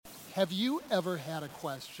Have you ever had a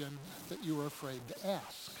question that you were afraid to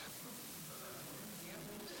ask?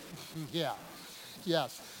 Yeah,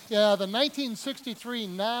 yes. Yeah, the 1963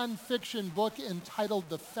 nonfiction book entitled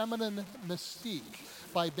The Feminine Mystique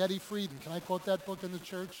by Betty Friedan. Can I quote that book in the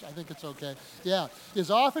church? I think it's okay. Yeah, is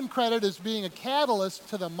often credited as being a catalyst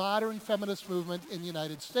to the modern feminist movement in the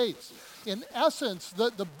United States. In essence,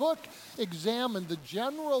 the book examined the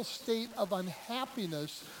general state of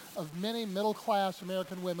unhappiness of many middle-class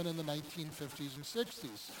American women in the 1950s and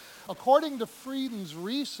 60s. According to Friedan's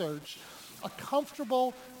research, a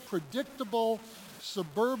comfortable, predictable,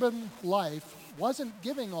 suburban life wasn't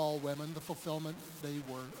giving all women the fulfillment they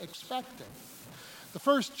were expecting. The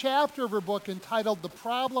first chapter of her book, entitled The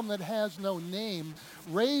Problem That Has No Name,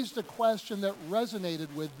 raised a question that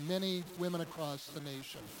resonated with many women across the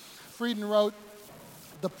nation. Friedan wrote,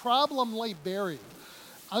 "The problem lay buried,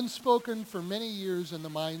 unspoken for many years in the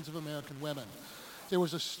minds of American women. There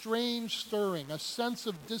was a strange stirring, a sense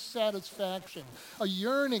of dissatisfaction, a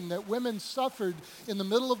yearning that women suffered in the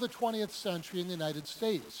middle of the 20th century in the United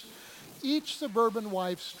States. Each suburban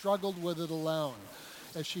wife struggled with it alone.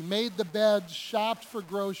 As she made the beds, shopped for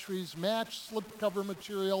groceries, matched slipcover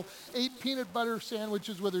material, ate peanut butter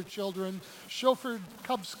sandwiches with her children, chauffeured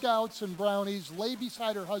Cub Scouts and brownies, lay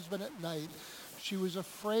beside her husband at night, she was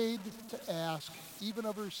afraid to ask, even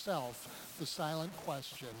of herself, the silent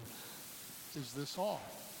question, is this all?"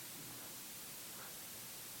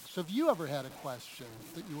 So have you ever had a question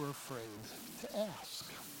that you were afraid to ask?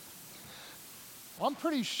 Well, I'm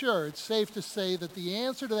pretty sure it's safe to say that the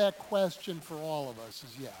answer to that question for all of us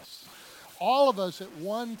is yes. All of us at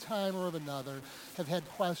one time or another have had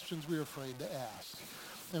questions we were afraid to ask.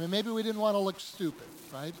 I mean, maybe we didn't want to look stupid,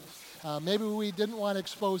 right? Maybe we didn't want to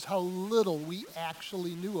expose how little we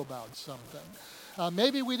actually knew about something.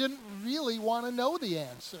 Maybe we didn't really want to know the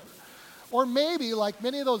answer. Or maybe, like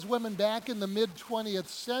many of those women back in the mid-20th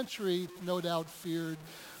century no doubt feared,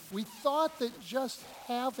 we thought that just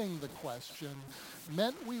having the question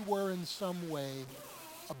meant we were in some way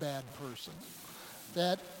a bad person.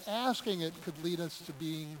 That asking it could lead us to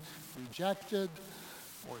being rejected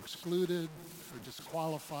or excluded or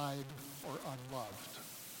disqualified or unloved.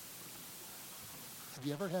 Have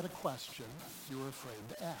you ever had a question you were afraid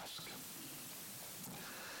to ask?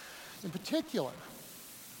 In particular,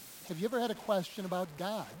 have you ever had a question about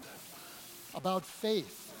God, about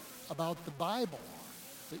faith, about the Bible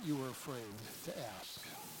that you were afraid to ask?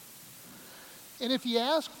 And if you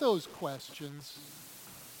ask those questions,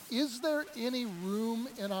 is there any room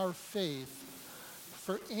in our faith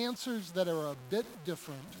for answers that are a bit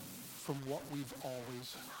different from what we've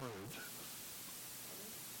always heard?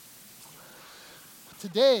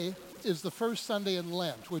 Today is the first Sunday in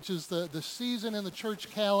Lent, which is the season in the church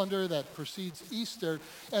calendar that precedes Easter.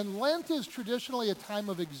 And Lent is traditionally a time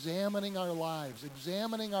of examining our lives,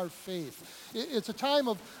 examining our faith. It's a time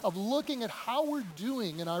of looking at how we're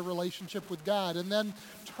doing in our relationship with God and then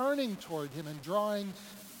turning toward Him and drawing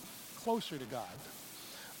closer to God.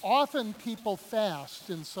 Often people fast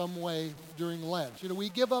in some way during Lent. You know, we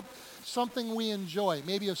give up something we enjoy,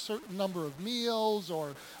 maybe a certain number of meals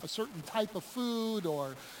or a certain type of food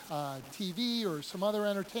or TV or some other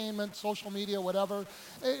entertainment, social media, whatever.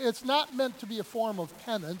 It's not meant to be a form of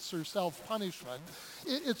penance or self-punishment.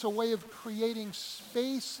 It's a way of creating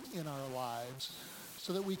space in our lives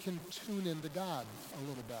so that we can tune into God a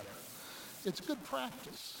little better. It's good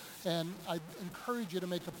practice, and I encourage you to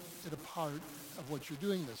make it a part of what you're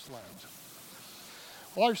doing this Lent.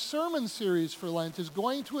 Well, our sermon series for Lent is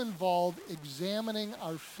going to involve examining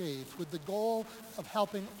our faith with the goal of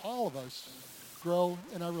helping all of us grow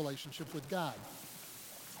in our relationship with God.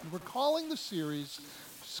 And we're calling the series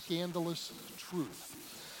Scandalous Truth.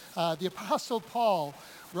 The Apostle Paul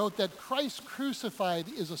wrote that Christ crucified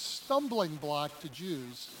is a stumbling block to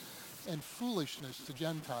Jews and foolishness to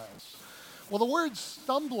Gentiles. Well, the word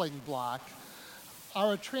stumbling block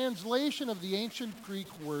are a translation of the ancient Greek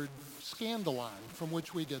word scandalon, from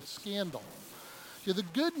which we get scandal. Yeah, the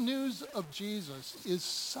good news of Jesus is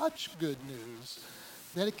such good news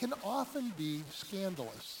that it can often be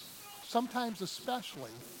scandalous, sometimes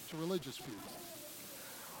especially to religious people.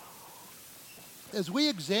 As we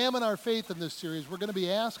examine our faith in this series, we're going to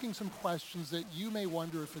be asking some questions that you may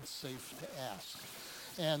wonder if it's safe to ask.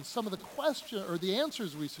 And some of the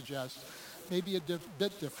answers we suggest may be a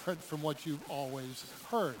bit different from what you've always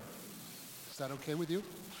heard. Is that okay with you?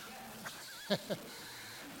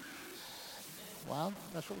 Well,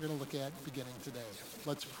 that's what we're going to look at beginning today.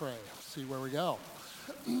 Let's pray, see where we go.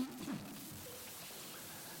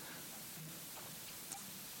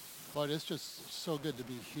 Lord, it's just so good to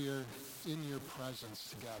be here in your presence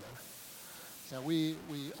together. That we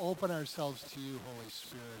open ourselves to you, Holy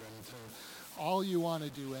Spirit, and to all you want to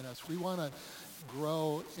do in us. We want to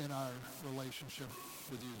grow in our relationship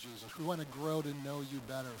with you, Jesus. We want to grow to know you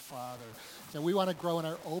better, Father. And we want to grow in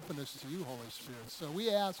our openness to you, Holy Spirit. So we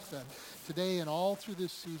ask that today and all through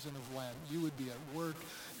this season of Lent, you would be at work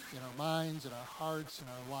in our minds, in our hearts, in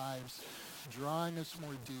our lives, drawing us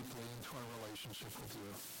more deeply into our relationship with you.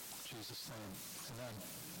 In Jesus' name, amen.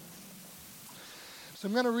 So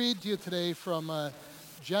I'm going to read to you today from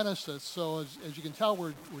Genesis. So as you can tell,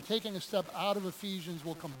 we're taking a step out of Ephesians.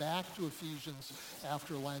 We'll come back to Ephesians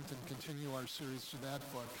after Lent and continue our series through that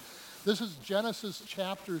book. This is Genesis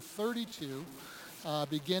chapter 32,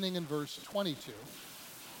 beginning in verse 22.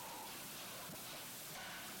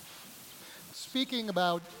 Speaking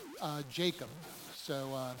about Jacob.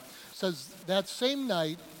 So it says, that same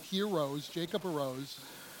night Jacob arose,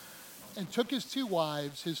 and took his 2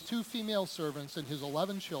 wives, his 2 female servants, and his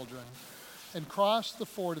 11 children, and crossed the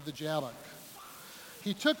ford of the Jabbok.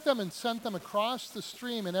 He took them and sent them across the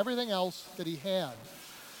stream and everything else that he had.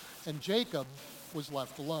 And Jacob was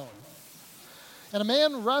left alone. And a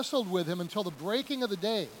man wrestled with him until the breaking of the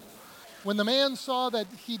day. When the man saw that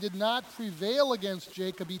he did not prevail against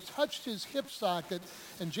Jacob, he touched his hip socket,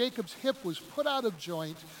 and Jacob's hip was put out of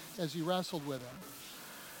joint as he wrestled with him.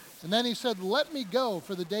 And then he said, "Let me go,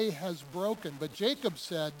 for the day has broken." But Jacob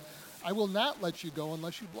said, "I will not let you go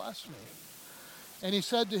unless you bless me." And he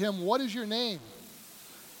said to him, "What is your name?"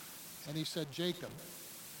 And he said, "Jacob."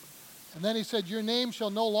 And then he said, "Your name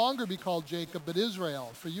shall no longer be called Jacob, but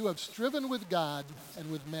Israel, for you have striven with God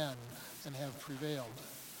and with men and have prevailed."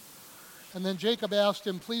 And then Jacob asked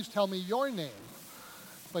him, "Please tell me your name."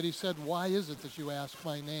 But he said, "Why is it that you ask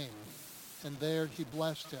my name?" And there he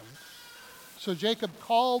blessed him. So Jacob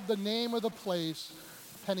called the name of the place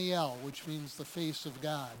Peniel, which means the face of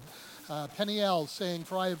God. Peniel, saying,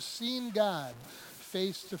 "For I have seen God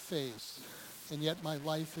face to face, and yet my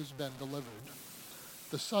life has been delivered."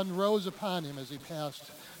 The sun rose upon him as he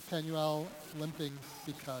passed Peniel, limping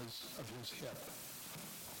because of his hip.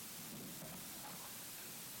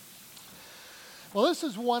 Well, this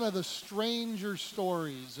is one of the stranger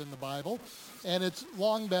stories in the Bible, and it's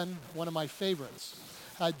long been one of my favorites.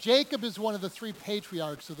 Jacob is one of the 3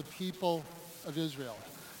 patriarchs of the people of Israel.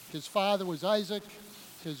 His father was Isaac,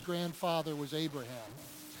 his grandfather was Abraham.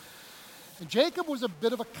 And Jacob was a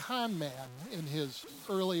bit of a con man in his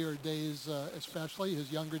earlier days, especially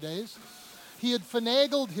his younger days. He had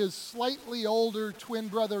finagled his slightly older twin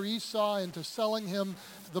brother Esau into selling him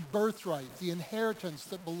the birthright, the inheritance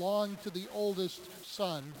that belonged to the oldest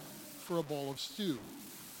son, for a bowl of stew.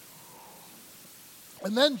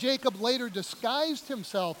 And then Jacob later disguised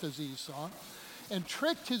himself as Esau and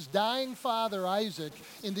tricked his dying father Isaac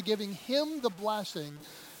into giving him the blessing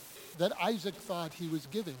that Isaac thought he was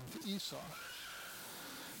giving to Esau.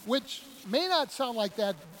 Which may not sound like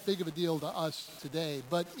that big of a deal to us today,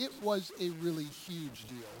 but it was a really huge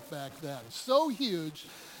deal back then. So huge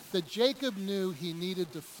that Jacob knew he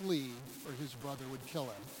needed to flee or his brother would kill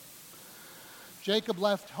him. Jacob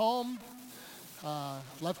left home,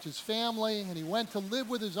 left his family, and he went to live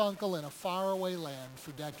with his uncle in a faraway land for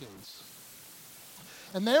decades.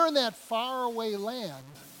 And there in that faraway land,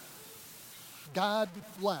 God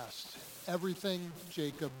blessed everything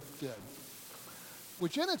Jacob did,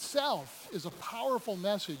 which in itself is a powerful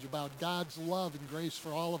message about God's love and grace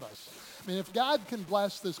for all of us. I mean, if God can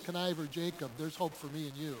bless this conniver Jacob, there's hope for me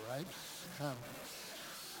and you, right?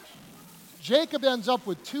 Jacob ends up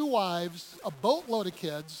with 2 wives, a boatload of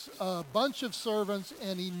kids, a bunch of servants,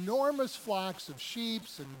 and enormous flocks of sheep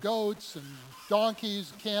and goats and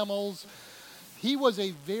donkeys, camels. He was a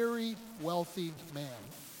very wealthy man.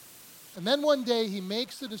 And then one day he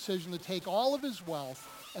makes the decision to take all of his wealth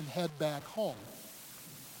and head back home.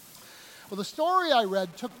 Well, the story I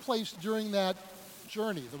read took place during that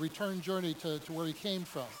journey, the return journey to where he came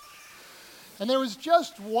from. And there was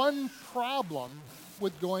just one problem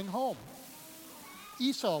with going home.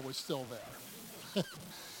 Esau was still there.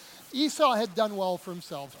 Esau had done well for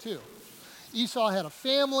himself too. Esau had a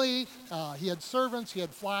family, he had servants, he had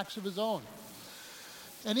flocks of his own.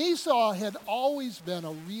 And Esau had always been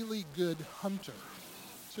a really good hunter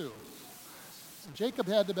too. And Jacob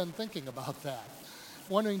had to have been thinking about that,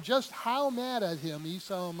 wondering just how mad at him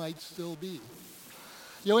Esau might still be.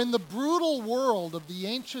 You know, in the brutal world of the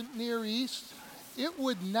ancient Near East, it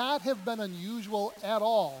would not have been unusual at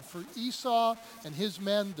all for Esau and his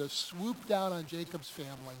men to swoop down on Jacob's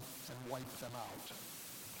family and wipe them out.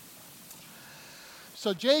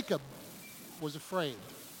 So Jacob was afraid.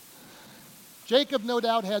 Jacob no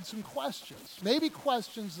doubt had some questions, maybe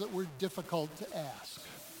questions that were difficult to ask.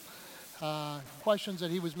 questions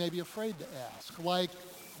that he was maybe afraid to ask, like,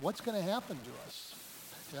 what's going to happen to us?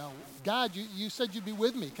 You know, God, you said you'd be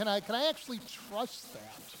with me. Can I actually trust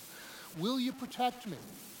that? Will you protect me?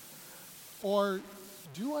 Or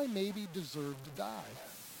do I maybe deserve to die?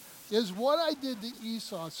 Is what I did to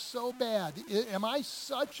Esau so bad? Am I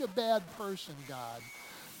such a bad person, God,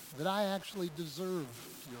 that I actually deserve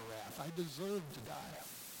your wrath? I deserve to die.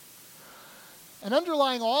 And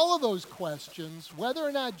underlying all of those questions, whether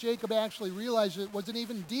or not Jacob actually realized it, was an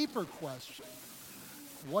even deeper question.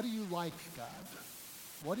 What do you like, God?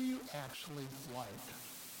 What do you actually like?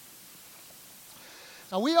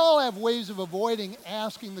 Now, we all have ways of avoiding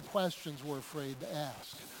asking the questions we're afraid to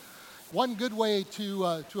ask. One good way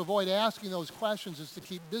to avoid asking those questions is to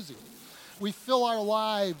keep busy. We fill our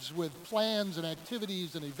lives with plans and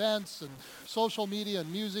activities and events and social media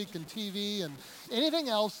and music and TV and anything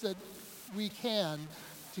else that we can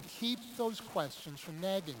to keep those questions from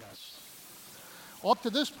nagging us. Well, up to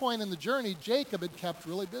this point in the journey, Jacob had kept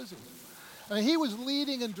really busy. I mean, he was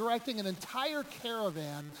leading and directing an entire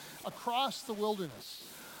caravan across the wilderness.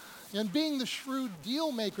 And being the shrewd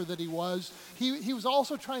deal maker that he was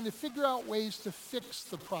also trying to figure out ways to fix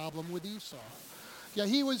the problem with Esau. Yeah,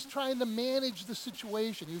 he was trying to manage the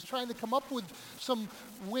situation. He was trying to come up with some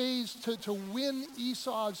ways to win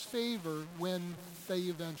Esau's favor when they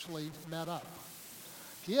eventually met up.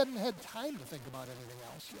 He hadn't had time to think about anything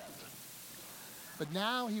else yet. But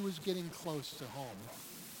now he was getting close to home.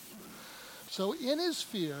 So in his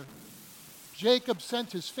fear, Jacob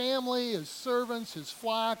sent his family, his servants, his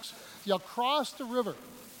flocks, across the river.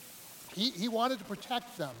 He wanted to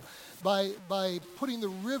protect them by putting the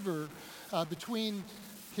river between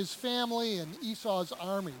his family and Esau's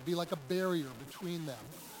army. It'd be like a barrier between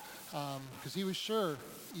them, because he was sure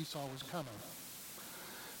Esau was coming.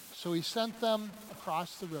 So he sent them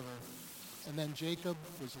across the river, and then Jacob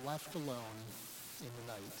was left alone in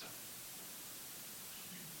the night.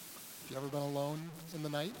 Have you ever been alone in the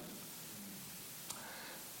night?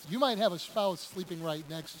 You might have a spouse sleeping right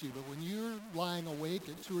next to you, but when you're lying awake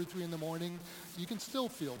at 2 or 3 in the morning, you can still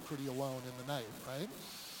feel pretty alone in the night, right?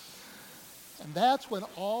 And that's when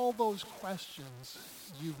all those questions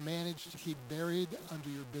you've managed to keep buried under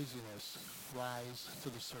your busyness rise to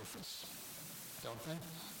the surface, don't they?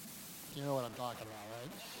 You know what I'm talking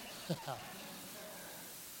about, right?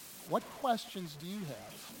 What questions do you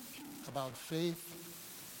have about faith,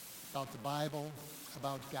 about the Bible,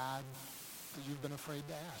 about God that you've been afraid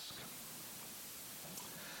to ask?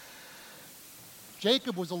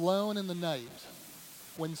 Jacob was alone in the night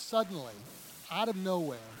when suddenly, out of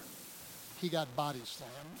nowhere, he got body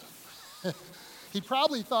slammed. He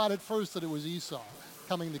probably thought at first that it was Esau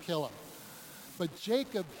coming to kill him. But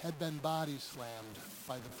Jacob had been body slammed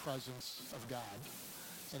by the presence of God.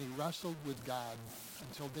 And he wrestled with God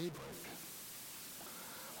until daybreak.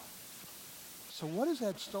 So what is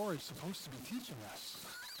that story supposed to be teaching us?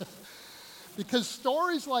 Because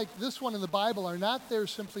stories like this one in the Bible are not there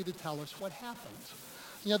simply to tell us what happened.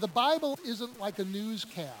 You know, the Bible isn't like a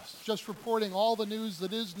newscast, just reporting all the news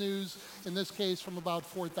that is news, in this case from about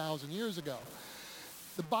 4,000 years ago.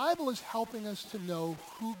 The Bible is helping us to know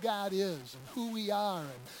who God is and who we are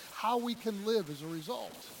and how we can live as a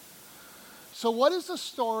result. So what is the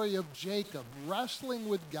story of Jacob wrestling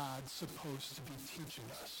with God supposed to be teaching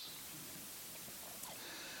us?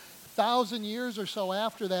 1,000 years or so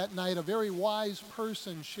after that night, a very wise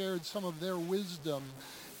person shared some of their wisdom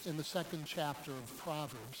in the 2nd chapter of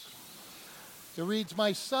Proverbs. It reads,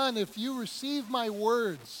 "My son, if you receive my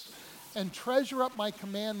words and treasure up my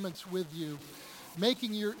commandments with you,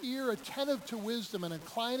 making your ear attentive to wisdom and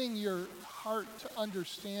inclining your heart to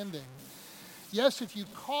understanding. Yes, if you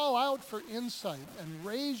call out for insight and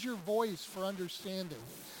raise your voice for understanding,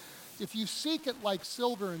 if you seek it like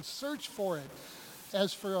silver and search for it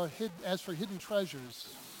as for hidden treasures,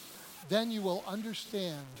 then you will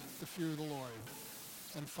understand the fear of the Lord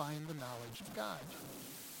and find the knowledge of God."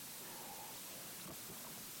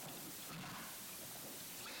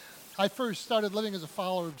 I first started living as a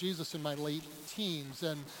follower of Jesus in my late teens,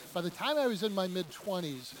 and by the time I was in my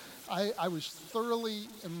mid-20s, I was thoroughly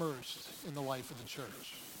immersed in the life of the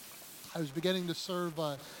church. I was beginning to serve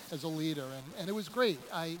as a leader, and it was great.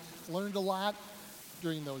 I learned a lot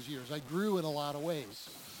during those years. I grew in a lot of ways.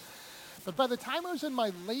 But by the time I was in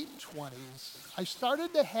my late 20s, I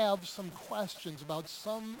started to have some questions about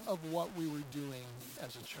some of what we were doing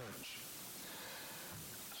as a church.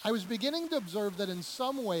 I was beginning to observe that in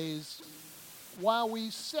some ways, while we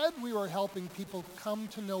said we were helping people come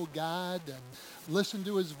to know God and listen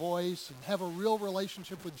to his voice and have a real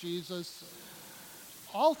relationship with Jesus,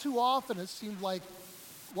 all too often it seemed like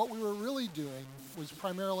what we were really doing was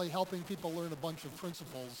primarily helping people learn a bunch of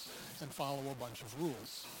principles and follow a bunch of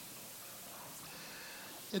rules.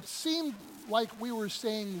 It seemed like we were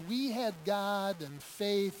saying we had God and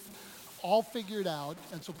faith all figured out,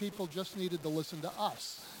 and so people just needed to listen to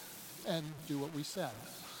us and do what we said.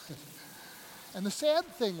 And the sad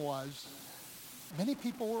thing was, many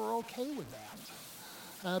people were okay with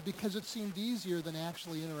that because it seemed easier than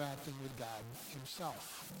actually interacting with God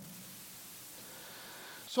himself.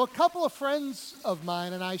 So a couple of friends of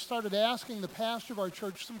mine and I started asking the pastor of our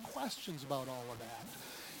church some questions about all of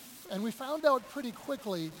that. And we found out pretty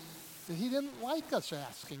quickly that he didn't like us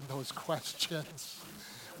asking those questions.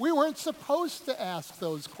 We weren't supposed to ask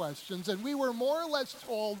those questions, and we were more or less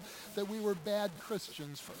told that we were bad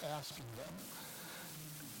Christians for asking them.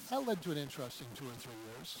 That led to an interesting 2 or 3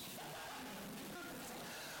 years.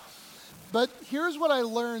 But here's what I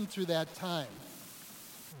learned through that time.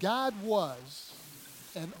 God was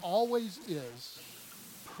and always is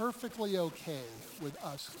perfectly okay with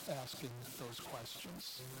us asking those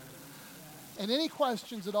questions. And any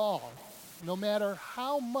questions at all, no matter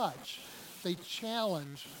how much they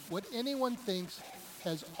challenge what anyone thinks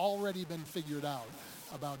has already been figured out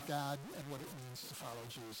about God and what it means to follow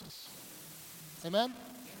Jesus. Amen?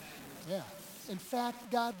 Yeah. In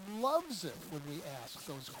fact, God loves it when we ask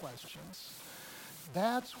those questions.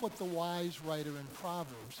 That's what the wise writer in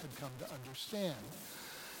Proverbs had come to understand.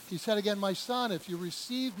 He said again, "My son, if you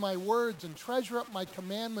receive my words and treasure up my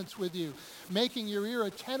commandments with you, making your ear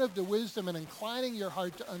attentive to wisdom and inclining your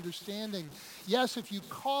heart to understanding. Yes, if you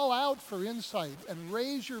call out for insight and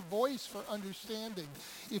raise your voice for understanding,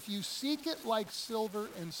 if you seek it like silver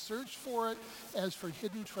and search for it as for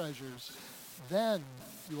hidden treasures, then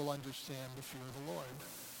you will understand the fear of the Lord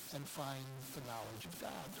and find the knowledge of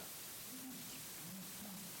God."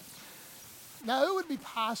 Now, it would be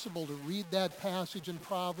possible to read that passage in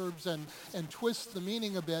Proverbs and twist the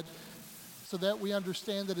meaning a bit so that we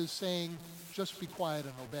understand it as saying, just be quiet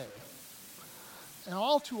and obey. And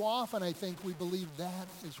all too often, I think we believe that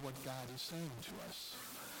is what God is saying to us.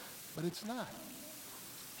 But it's not.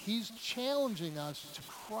 He's challenging us to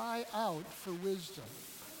cry out for wisdom,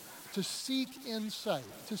 to seek insight,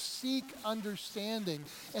 to seek understanding.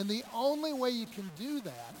 And the only way you can do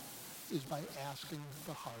that is by asking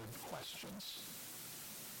the hard questions.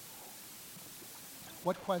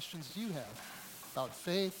 What questions do you have about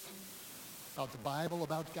faith, about the Bible,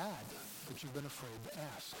 about God that you've been afraid to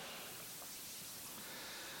ask?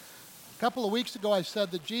 A couple of weeks ago, I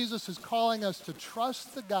said that Jesus is calling us to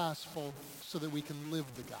trust the gospel so that we can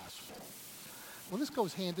live the gospel. Well, this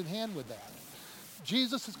goes hand in hand with that.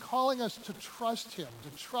 Jesus is calling us to trust him,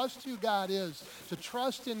 to trust who God is, to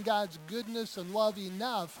trust in God's goodness and love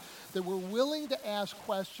enough that we're willing to ask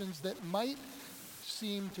questions that might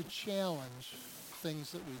seem to challenge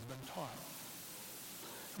things that we've been taught.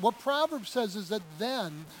 What Proverbs says is that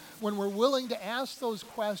then, when we're willing to ask those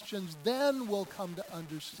questions, then we'll come to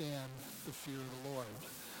understand the fear of the Lord.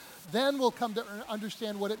 Then we'll come to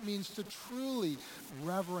understand what it means to truly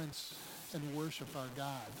reverence and worship our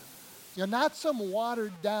God. You know, not some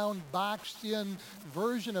watered down, boxed in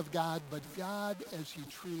version of God, but God as he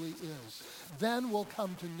truly is. Then we'll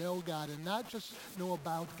come to know God, and not just know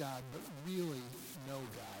about God, but really know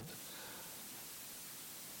God.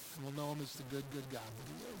 And we'll know him as the good, good God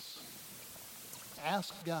that he is.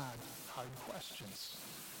 Ask God hard questions.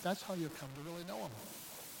 That's how you come to really know him.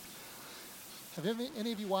 Have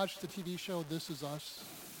any of you watched the TV show This Is Us?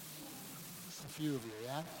 A few of you,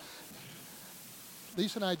 yeah?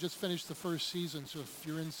 Lisa and I just finished the first season, so if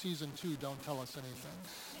you're in season 2, don't tell us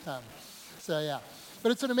anything.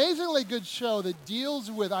 But it's an amazingly good show that deals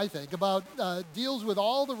with, I think, deals with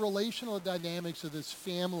all the relational dynamics of this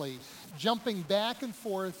family, jumping back and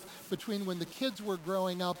forth between when the kids were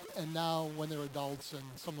growing up and now when they're adults, and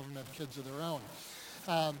some of them have kids of their own.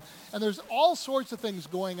 And there's all sorts of things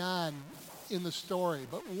going on in the story,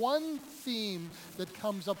 but one theme that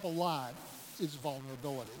comes up a lot is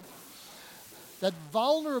vulnerability. That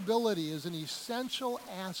vulnerability is an essential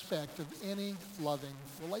aspect of any loving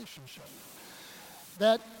relationship.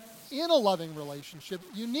 That in a loving relationship,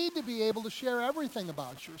 you need to be able to share everything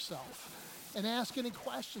about yourself and ask any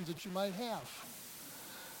questions that you might have.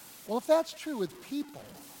 Well, if that's true with people,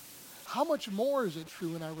 how much more is it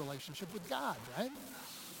true in our relationship with God, right?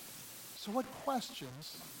 So what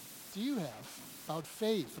questions do you have about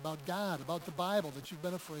faith, about God, about the Bible that you've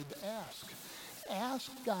been afraid to ask?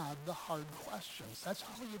 Ask God the hard questions. That's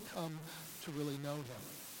how you come to really know him.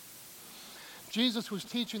 Jesus was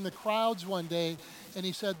teaching the crowds one day, and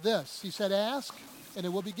he said this. He said, "Ask, and it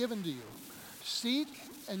will be given to you. Seek,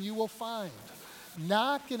 and you will find.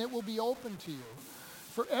 Knock, and it will be open to you.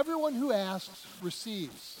 For everyone who asks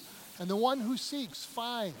receives, and the one who seeks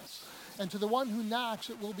finds, and to the one who knocks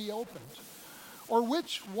it will be opened. Or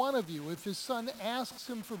which one of you, if his son asks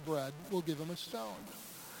him for bread, will give him a stone?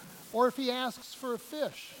 Or if he asks for a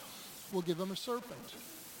fish, will give him a serpent?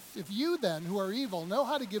 If you then, who are evil, know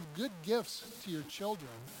how to give good gifts to your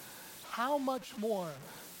children, how much more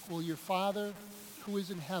will your Father who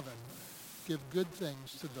is in heaven give good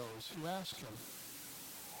things to those who ask him?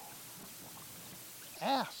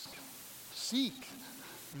 Ask, seek,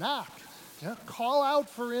 knock, call out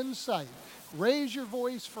for insight, raise your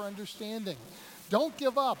voice for understanding. Don't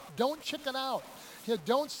give up, don't chicken out,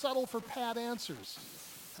 don't settle for pat answers.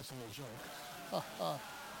 That's a little joke.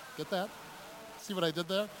 Get that? See what I did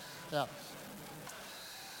there? Yeah.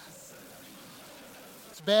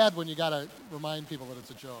 It's bad when you got to remind people that it's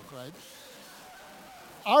a joke, right?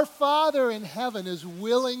 Our Father in heaven is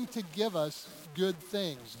willing to give us good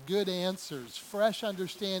things, good answers, fresh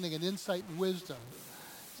understanding and insight and wisdom.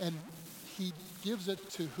 And he gives it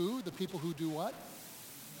to who? The people who do what?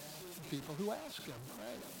 The people who ask him,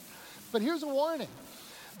 right? But here's a warning.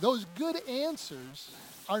 Those good answers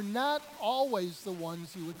are not always the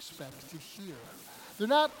ones you expect to hear. They're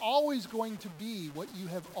not always going to be what you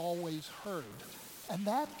have always heard. And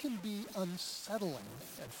that can be unsettling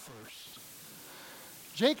at first.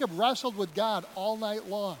 Jacob wrestled with God all night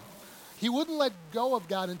long. He wouldn't let go of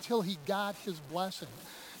God until he got his blessing.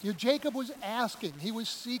 Jacob was asking, he was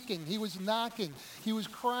seeking, he was knocking, he was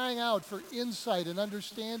crying out for insight and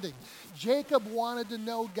understanding. Jacob wanted to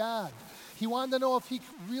know God. He wanted to know if he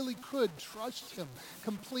really could trust him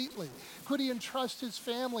completely. Could he entrust his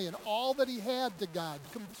family and all that he had to God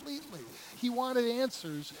completely? He wanted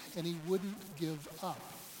answers, and he wouldn't give up.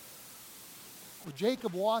 Well,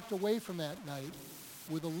 Jacob walked away from that night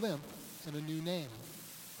with a limp and a new name.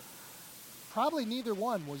 Probably neither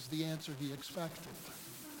one was the answer he expected.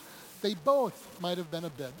 They both might have been a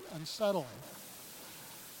bit unsettling.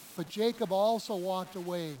 But Jacob also walked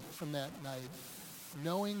away from that night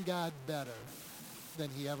knowing God better than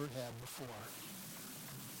he ever had before.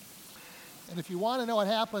 And if you want to know what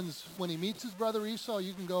happens when he meets his brother Esau,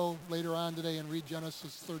 you can go later on today and read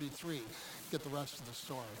Genesis 33, get the rest of the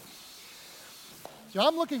story. So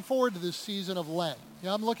I'm looking forward to this season of Lent.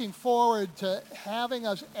 I'm looking forward to having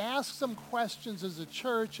us ask some questions as a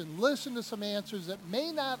church and listen to some answers that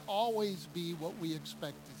may not always be what we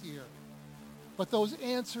expect to hear. But those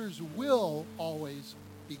answers will always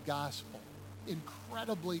be gospel.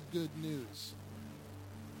 Incredibly good news.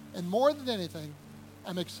 And more than anything,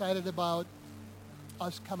 I'm excited about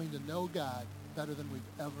us coming to know God better than we've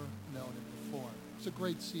ever known him before. It's a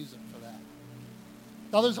great season for that.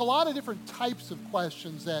 Now, there's a lot of different types of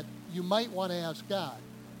questions that you might want to ask God.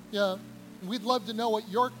 We'd love to know what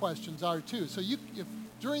your questions are too. So if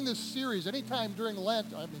during this series, anytime during Lent,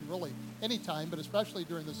 really anytime, but especially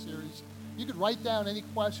during this series, you could write down any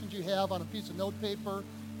questions you have on a piece of notepaper,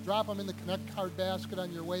 drop them in the Connect card basket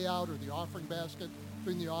on your way out or the offering basket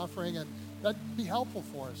during the offering, and that'd be helpful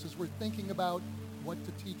for us as we're thinking about what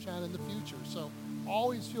to teach on in the future. So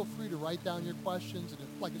always feel free to write down your questions, and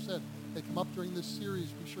if, like I said, they come up during this series,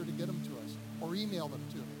 be sure to get them to us or email them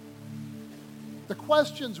to me. The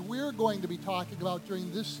questions we're going to be talking about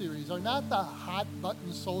during this series are not the hot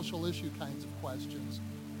button social issue kinds of questions.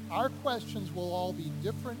 Our questions will all be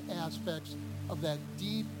different aspects of that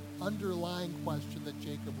deep underlying question that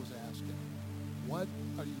Jacob was asking. What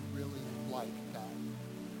are you really like, God?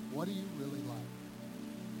 What are you really like?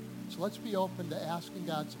 So let's be open to asking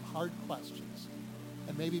God some hard questions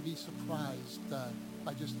and maybe be surprised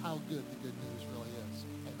by just how good the good news really is.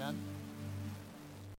 Amen?